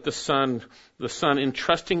walked with the Son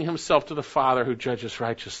entrusting himself to the Father who judges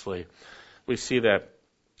righteously. We see that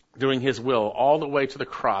doing his will all the way to the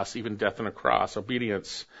cross, even death on a cross,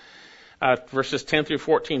 obedience. Verses 10 through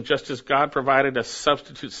 14, just as God provided a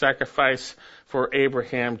substitute sacrifice for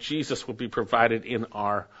Abraham, Jesus will be provided in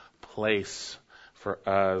our place for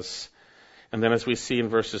us. And then as we see in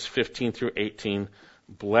verses 15 through 18,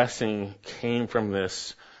 blessing came from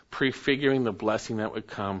this, prefiguring the blessing that would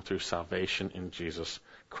come through salvation in Jesus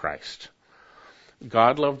Christ.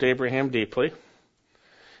 God loved Abraham deeply.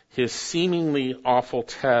 His seemingly awful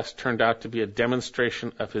test turned out to be a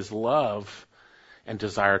demonstration of his love and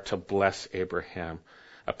desire to bless Abraham,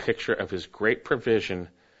 a picture of his great provision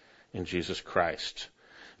in Jesus Christ.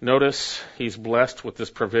 Notice he's blessed with this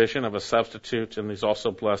provision of a substitute, and he's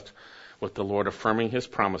also blessed with the Lord affirming his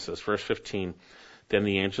promises. Verse 15, then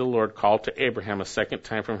the angel of the Lord called to Abraham a second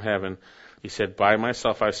time from heaven. He said, by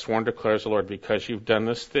myself I've sworn, declares the Lord, because you've done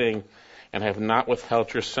this thing and have not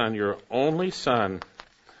withheld your son, your only son.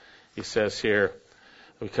 He says here,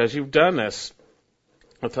 because you've done this,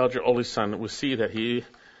 withheld your only son, we see that he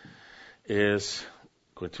is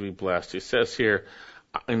going to be blessed. He says here,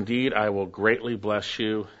 indeed, I will greatly bless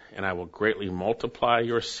you, and I will greatly multiply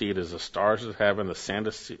your seed as the stars of heaven, the sand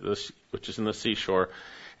which is in the seashore,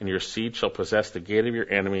 and your seed shall possess the gate of your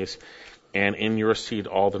enemies, and in your seed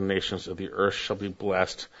all the nations of the earth shall be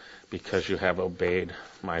blessed, because you have obeyed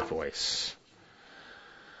my voice.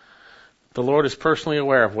 The Lord is personally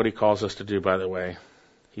aware of what he calls us to do, by the way.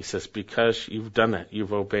 He says, because you've done that,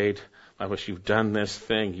 you've obeyed my voice, you've done this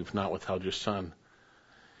thing, you've not withheld your son.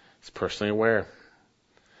 He's personally aware.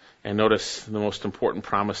 And notice the most important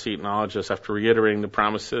promise he acknowledges after reiterating the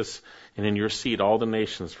promises, and in your seed all the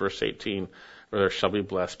nations, verse 18, where there shall be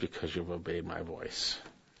blessed because you've obeyed my voice.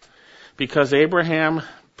 Because Abraham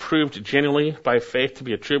proved genuinely by faith to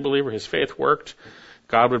be a true believer, his faith worked.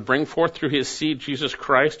 God would bring forth through his seed Jesus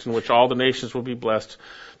Christ, in which all the nations will be blessed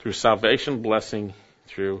through salvation, blessing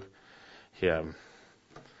through him.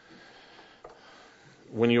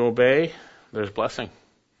 When you obey, there's blessing.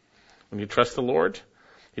 When you trust the Lord,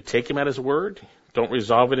 you take him at his word. Don't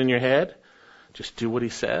resolve it in your head. Just do what he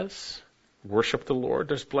says. Worship the Lord.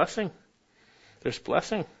 There's blessing. There's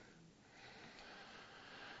blessing.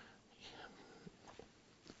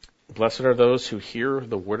 Blessed are those who hear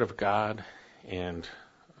the word of God and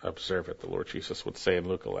observe it, the Lord Jesus would say in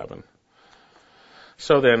Luke 11.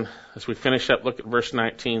 So then, as we finish up, look at verse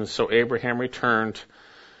 19. So Abraham returned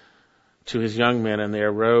to his young men, and they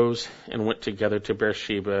arose and went together to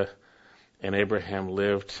Beersheba, and Abraham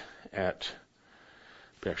lived at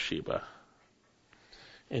Beersheba.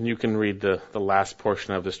 And you can read the last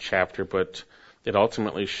portion of this chapter, but it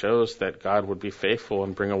ultimately shows that God would be faithful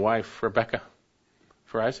and bring a wife, Rebekah,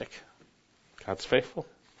 for Isaac. God's faithful.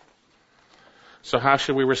 So how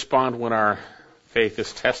should we respond when our faith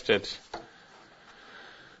is tested?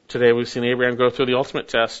 Today we've seen Abraham go through the ultimate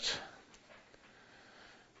test.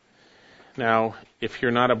 Now, if you're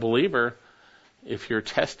not a believer, if you're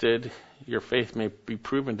tested, your faith may be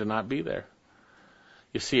proven to not be there.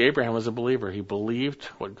 You see, Abraham was a believer. He believed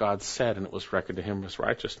what God said, and it was reckoned to him as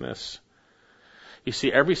righteousness. You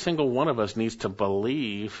see, every single one of us needs to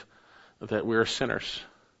believe that we're sinners.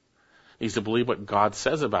 Needs to believe what God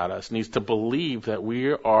says about us. Needs to believe that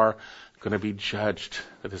we are going to be judged,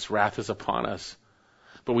 that his wrath is upon us.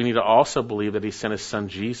 But we need to also believe that he sent his son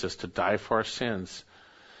Jesus to die for our sins,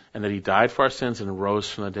 and that he died for our sins and rose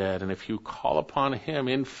from the dead. And if you call upon him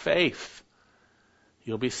in faith,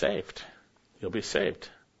 you'll be saved. You'll be saved.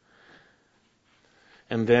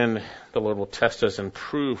 And then the Lord will test us and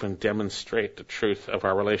prove and demonstrate the truth of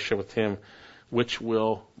our relationship with him, which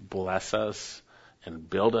will bless us and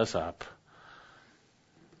build us up.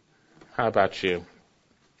 How about you?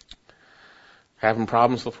 Having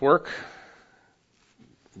problems with work?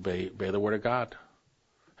 Obey the Word of God.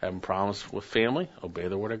 Having problems with family? Obey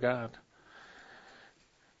the Word of God.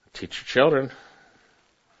 Teach your children.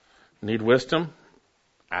 Need wisdom?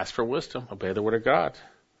 Ask for wisdom. Obey the Word of God.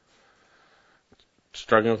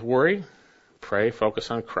 Struggling with worry? Pray, focus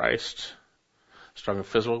on Christ. Struggling with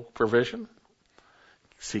physical provision?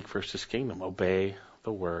 Seek first his kingdom. Obey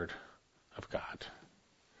the Word of God.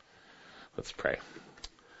 Let's pray.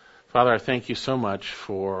 Father, I thank you so much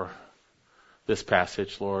for this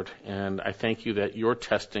passage, Lord, and I thank you that your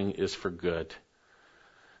testing is for good,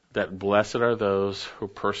 that blessed are those who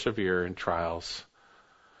persevere in trials,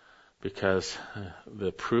 because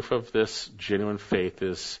the proof of this genuine faith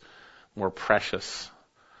is more precious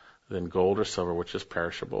than gold or silver, which is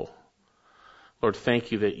perishable. Lord,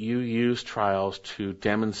 thank you that you use trials to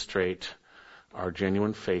demonstrate our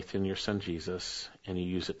genuine faith in your Son Jesus, and you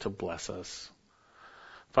use it to bless us.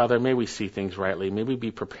 Father, may we see things rightly. May we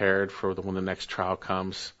be prepared for when the next trial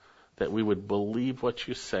comes, that we would believe what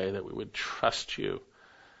you say, that we would trust you,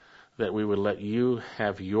 that we would let you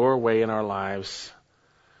have your way in our lives,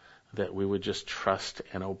 that we would just trust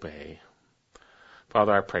and obey.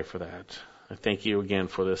 Father, I pray for that. I thank you again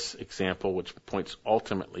for this example, which points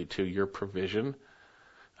ultimately to your provision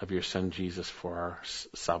of your Son Jesus for our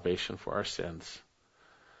salvation, for our sins,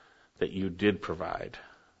 that you did provide.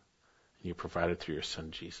 And you provided through your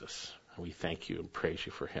Son Jesus. And we thank you and praise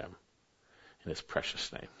you for him. In his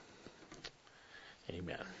precious name.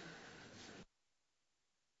 Amen.